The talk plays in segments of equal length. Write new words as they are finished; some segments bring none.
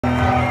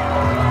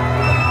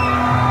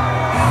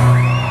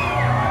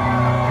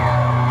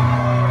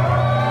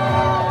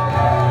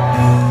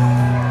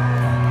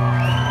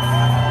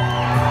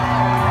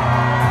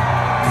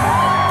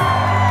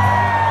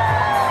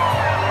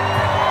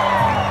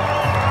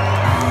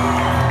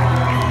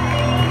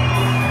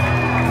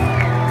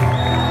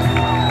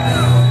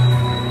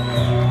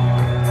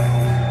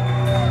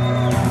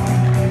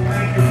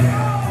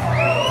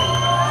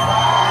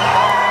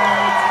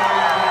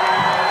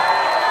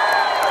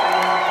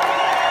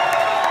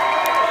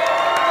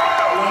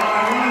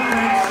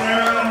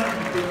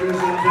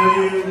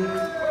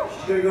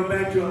Go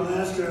back to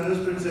Alaska. Her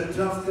husband's a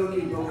tough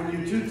cookie, but when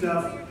you're too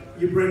tough,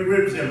 you break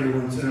ribs every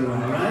once in a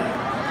while, right?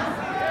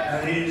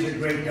 And he's a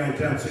great guy,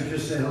 Tom. So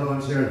just say hello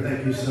and Sarah,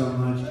 thank you so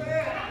much.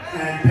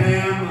 And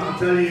Pam, I'll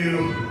tell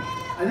you,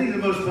 I think the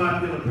most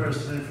popular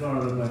person in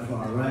Florida by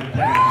far, right?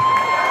 Pam.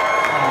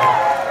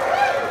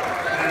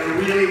 And a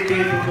really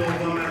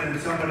capable woman and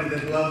somebody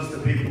that loves the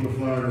people of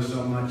Florida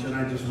so much. And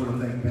I just want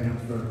to thank Pam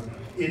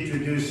for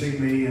introducing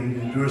me and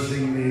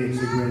endorsing me. It's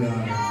a great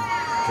honor.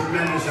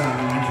 Tremendous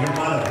honor, and to your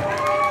mother.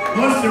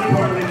 Most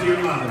importantly, to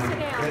your mother.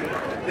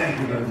 Thank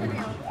you very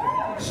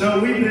much. So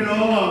we've been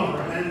all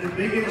over, and the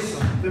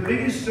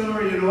biggest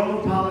story in all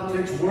of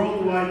politics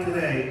worldwide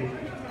today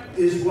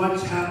is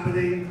what's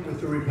happening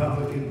with the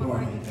Republican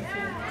Party.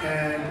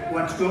 And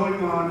what's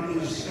going on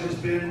has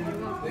been,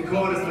 they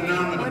call it a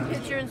phenomenon.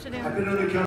 I've been on the